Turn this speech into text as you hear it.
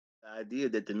idea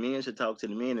that the men should talk to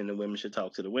the men and the women should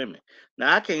talk to the women.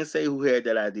 Now I can't say who had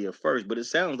that idea first, but it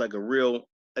sounds like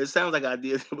an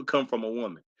idea that would come from a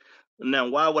woman. Now,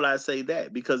 why would I say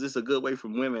that? Because it's a good way for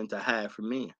women to hide from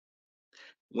men.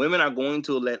 Women are going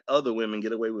to let other women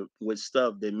get away with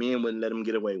stuff that men wouldn't let them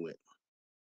get away with.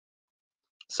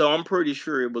 So I'm pretty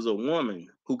sure it was a woman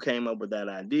who came up with that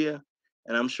idea,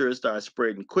 and I'm sure it started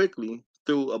spreading quickly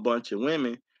through a bunch of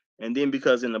women. And then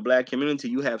because in the black community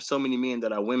you have so many men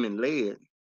that are women led,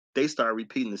 they start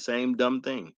repeating the same dumb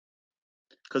thing.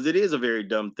 Because it is a very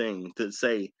dumb thing to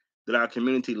say that our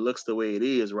community looks the way it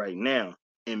is right now,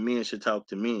 and men should talk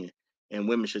to men and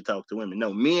women should talk to women.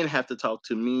 No, men have to talk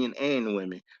to men and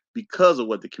women because of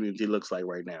what the community looks like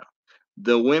right now.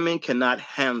 The women cannot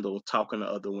handle talking to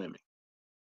other women.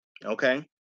 Okay?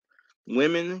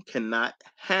 Women cannot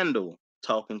handle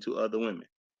talking to other women.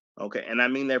 Okay, and I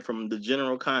mean that from the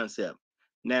general concept.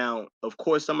 Now, of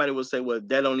course, somebody will say, well,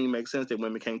 that don't even make sense that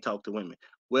women can't talk to women.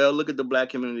 Well, look at the black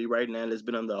community right now that's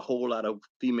been under a whole lot of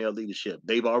female leadership.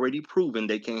 They've already proven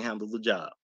they can't handle the job.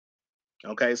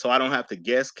 Okay, so I don't have to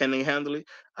guess, can they handle it?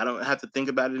 I don't have to think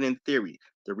about it in theory.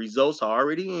 The results are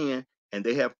already in, and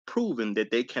they have proven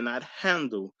that they cannot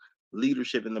handle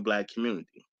leadership in the black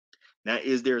community. Now,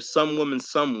 is there some woman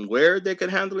somewhere that can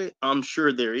handle it? I'm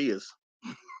sure there is.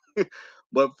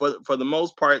 But for the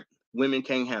most part, women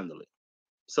can't handle it.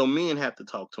 So men have to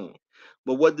talk to them.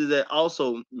 But what does that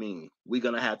also mean? We're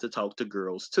gonna have to talk to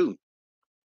girls too.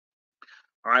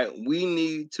 All right, we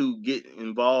need to get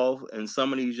involved in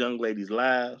some of these young ladies'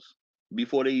 lives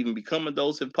before they even become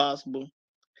adults, if possible.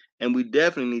 And we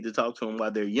definitely need to talk to them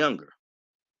while they're younger.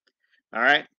 All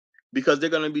right, because they're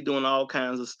gonna be doing all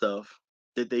kinds of stuff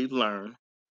that they've learned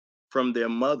from their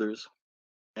mothers,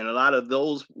 and a lot of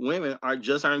those women aren't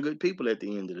good people at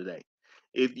the end of the day.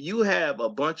 If you have a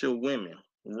bunch of women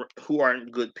who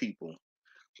aren't good people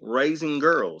raising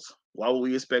girls, why would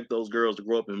we expect those girls to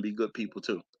grow up and be good people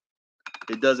too?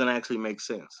 It doesn't actually make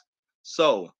sense.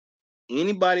 So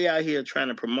anybody out here trying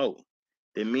to promote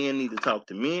that men need to talk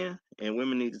to men and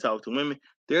women need to talk to women,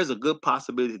 there's a good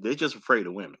possibility they're just afraid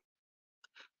of women.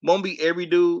 Won't be every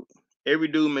dude. Every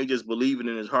dude may just believe it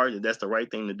in his heart that that's the right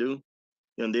thing to do.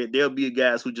 You know, there'll be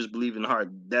guys who just believe in the heart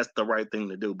that's the right thing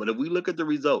to do. But if we look at the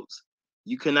results,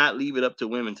 you cannot leave it up to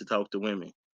women to talk to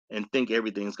women and think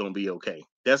everything's going to be okay.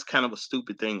 That's kind of a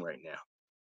stupid thing right now.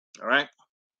 All right.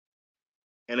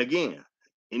 And again,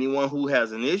 anyone who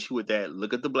has an issue with that,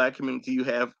 look at the black community you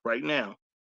have right now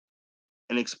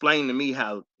and explain to me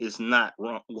how it's not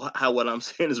wrong, how what I'm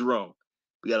saying is wrong.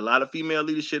 We got a lot of female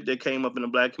leadership that came up in the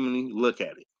black community. Look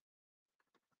at it.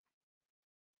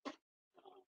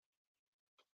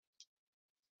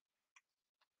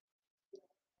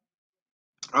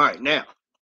 All right. Now,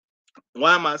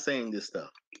 why am I saying this stuff?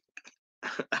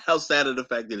 Outside of the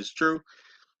fact that it's true,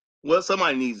 well,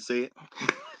 somebody needs to say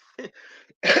it.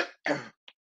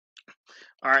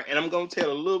 All right, and I'm going to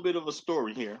tell a little bit of a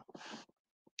story here,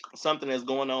 something that's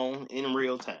going on in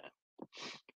real time.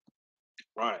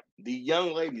 All right, the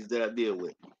young ladies that I deal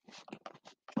with,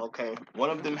 okay, one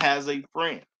of them has a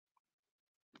friend,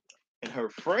 and her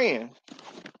friend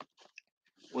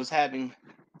was having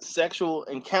sexual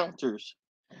encounters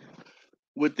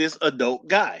with this adult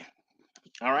guy.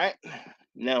 All right,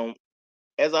 now,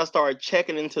 as I started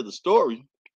checking into the story,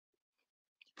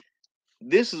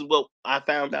 this is what I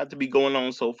found out to be going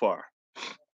on so far.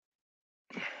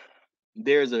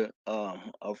 There's a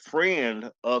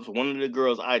friend of one of the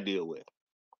girls I deal with.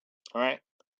 All right,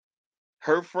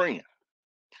 her friend.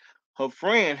 Her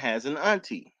friend has an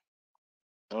auntie.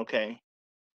 Okay,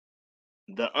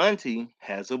 the auntie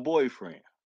has a boyfriend.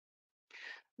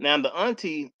 Now the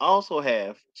auntie also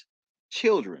have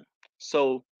children.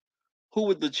 So who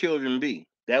would the children be?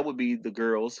 That would be the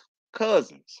girl's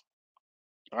cousins.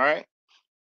 All right,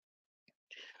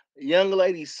 young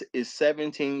lady is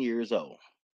 17 years old.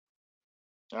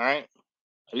 All right,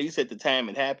 at least at the time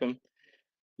it happened,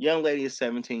 young lady is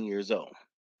 17 years old.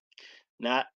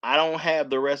 Now, I don't have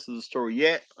the rest of the story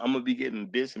yet. I'm gonna be getting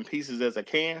bits and pieces as I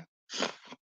can,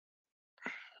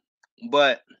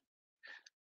 but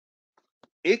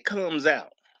it comes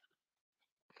out,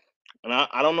 and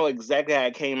I don't know exactly how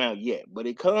it came out yet, but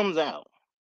it comes out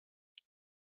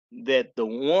that the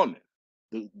woman,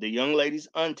 the young lady's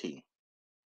auntie,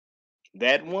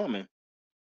 that woman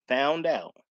found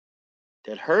out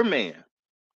that her man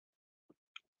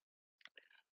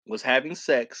was having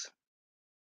sex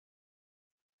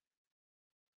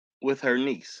with her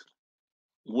niece,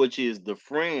 which is the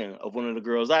friend of one of the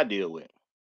girls I deal with.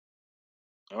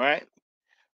 All right,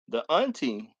 the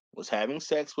auntie was having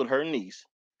sex with her niece.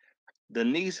 The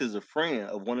niece is a friend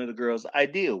of one of the girls I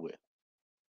deal with.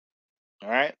 All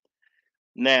right.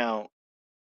 Now,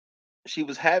 she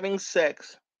was having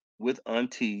sex with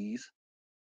auntie's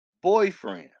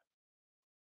boyfriend.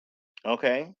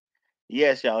 Okay.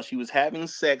 Yes, y'all. She was having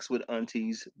sex with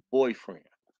auntie's boyfriend.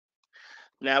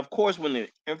 Now, of course, when the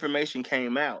information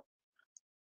came out,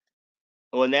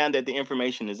 or now that the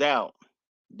information is out,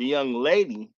 the young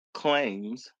lady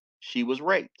claims she was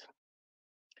raped.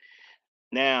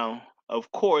 Now,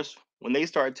 of course, when they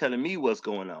started telling me what's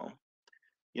going on,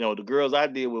 the girls I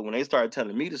deal with, when they started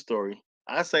telling me the story,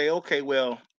 I say, okay,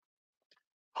 well,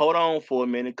 hold on for a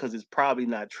minute because it's probably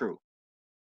not true.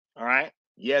 All right.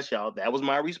 Yes, y'all. That was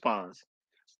my response.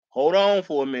 Hold on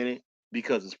for a minute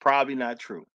because it's probably not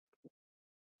true.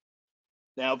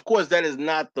 Now, of course, that is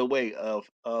not the way of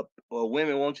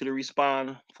women want you to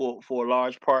respond for a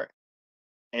large part,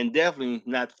 and definitely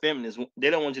not feminists. They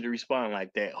don't want you to respond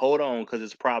like that. Hold on, because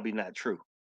it's probably not true.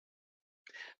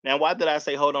 Now, why did I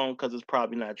say hold on? Because it's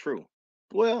probably not true.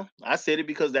 Well, I said it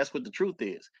because that's what the truth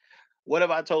is. What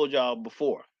have I told y'all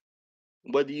before?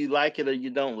 Whether you like it or you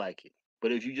don't like it,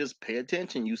 but if you just pay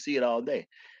attention, you see it all day.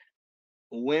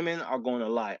 Women are going to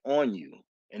lie on you,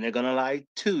 and they're going to lie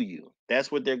to you.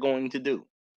 That's what they're going to do.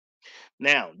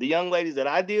 Now, the young ladies that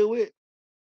I deal with,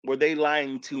 were they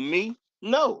lying to me?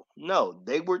 No, no.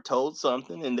 They were told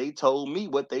something and they told me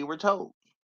what they were told.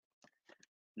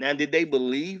 Now, did they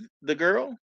believe the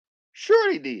girl?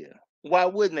 Sure they did. Why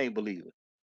wouldn't they believe it?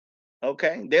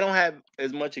 Okay. They don't have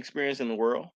as much experience in the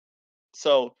world.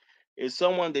 So it's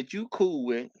someone that you cool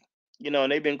with,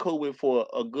 and they've been cool with for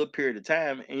a good period of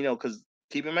time. And because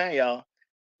keep in mind, y'all,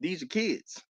 these are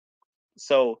kids.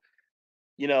 So,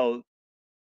 you know,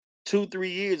 2, 3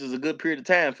 years is a good period of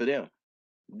time for them.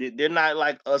 They're not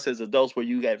like us as adults where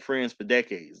you got friends for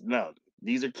decades. No,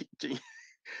 these are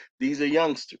these are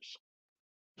youngsters.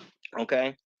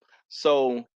 Okay,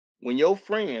 so when your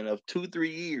friend of 2, 3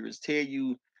 years tell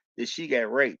you that she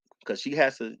got raped because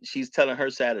she's telling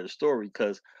her side of the story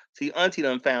because see, Auntie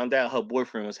done found out her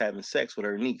boyfriend was having sex with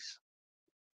her niece.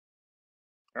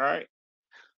 All right,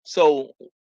 so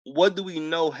what do we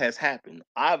know has happened?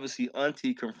 Obviously,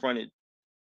 Auntie confronted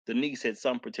the niece at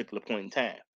some particular point in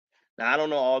time. Now, I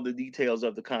don't know all the details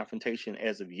of the confrontation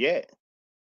as of yet,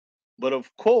 but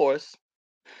of course,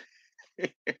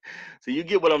 so you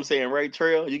get what I'm saying, right,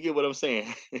 Trail? You get what I'm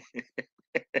saying.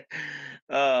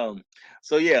 um,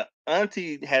 so yeah,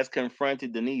 Auntie has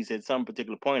confronted Denise at some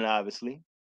particular point. Obviously,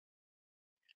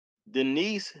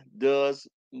 Denise does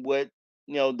what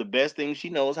the best thing she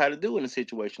knows how to do in a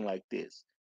situation like this.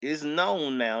 It's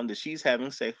known now that she's having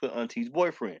sex with Auntie's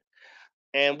boyfriend.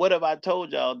 And what have I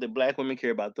told y'all that black women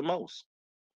care about the most?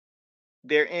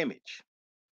 Their image.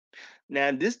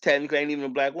 Now, this technically ain't even a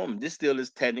black woman. This still is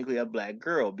technically a black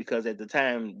girl because at the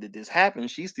time that this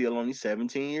happened, she's still only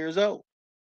 17 years old.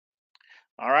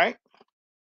 All right.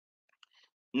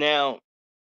 Now,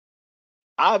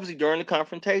 obviously, during the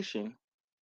confrontation,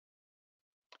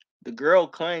 the girl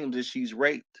claims that she's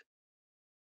raped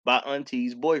by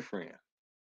Auntie's boyfriend.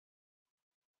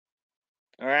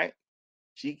 All right.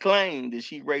 She claimed that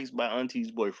she raped by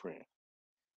Auntie's boyfriend.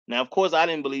 Now, of course, I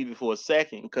didn't believe it for a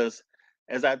second because,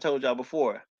 as I told y'all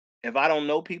before, if I don't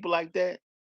know people like that,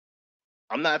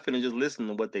 I'm not finna just listen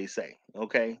to what they say.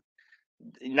 Okay.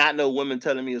 Not no woman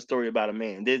telling me a story about a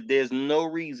man. There's no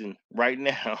reason right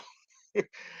now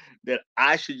that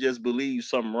I should just believe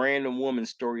some random woman's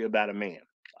story about a man.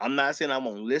 I'm not saying I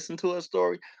won't listen to her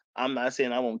story. I'm not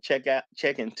saying I won't check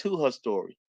into her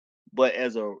story. But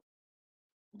as a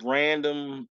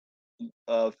random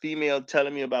female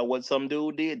telling me about what some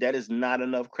dude did, that is not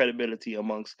enough credibility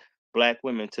amongst black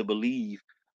women to believe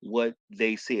what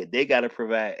they said. They got to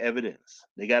provide evidence.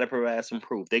 They got to provide some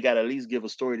proof. They got to at least give a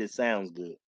story that sounds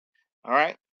good. All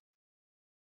right.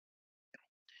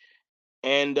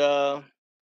 And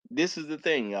this is the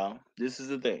thing, y'all. This is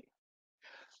the thing.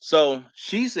 So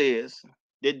she says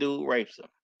that dude rapes her.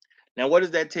 Now, what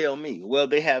does that tell me? Well,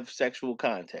 they have sexual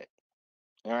contact.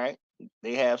 All right.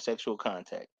 They have sexual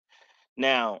contact.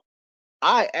 Now,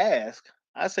 I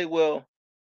say, well,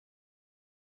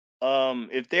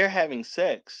 if they're having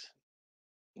sex,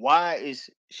 why is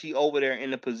she over there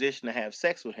in the position to have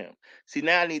sex with him? See,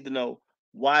 now I need to know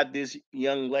why this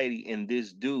young lady and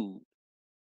this dude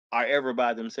are ever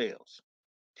by themselves.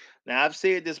 Now, I've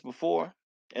said this before,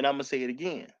 and I'm gonna say it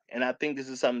again. And I think this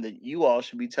is something that you all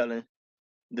should be telling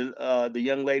the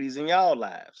young ladies in y'all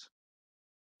lives.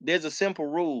 There's a simple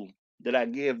rule that I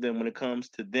give them when it comes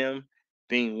to them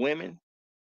being women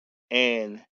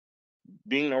and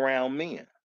being around men.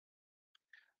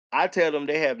 I tell them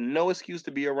they have no excuse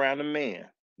to be around a man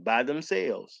by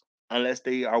themselves unless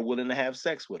they are willing to have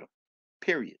sex with them.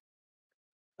 Period.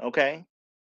 Okay?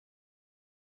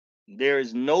 There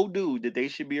is no dude that they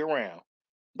should be around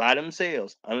by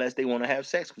themselves unless they want to have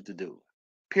sex with the dude.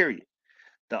 Period.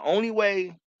 The only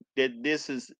way that this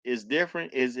is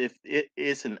different is if it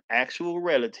is an actual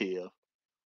relative,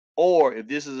 or if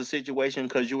this is a situation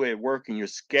because you're at work and you're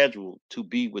scheduled to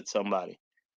be with somebody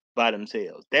by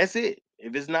themselves. That's it.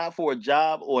 If it's not for a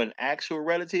job or an actual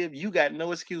relative, you got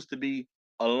no excuse to be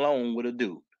alone with a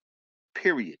dude.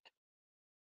 Period.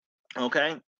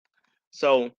 Okay.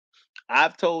 So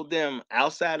I've told them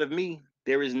outside of me,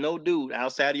 there is no dude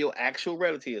outside of your actual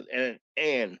relatives,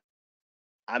 and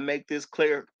I make this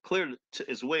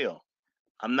as well.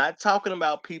 I'm not talking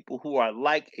about people who are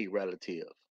like a relative.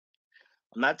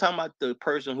 I'm not talking about the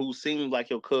person who seems like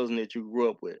your cousin that you grew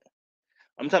up with.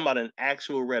 I'm talking about an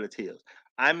actual relative.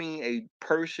 I mean a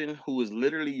person who is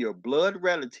literally your blood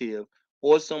relative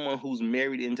or someone who's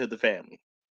married into the family.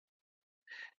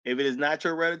 If it is not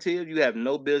your relative, you have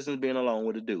no business being alone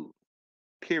with a dude.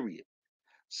 Period.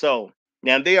 So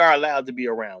now they are allowed to be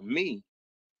around me,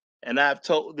 and I've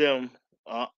told them,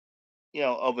 uh,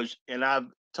 and I've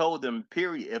told them,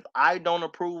 period. If I don't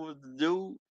approve of the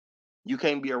dude, you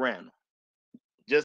can't be around him.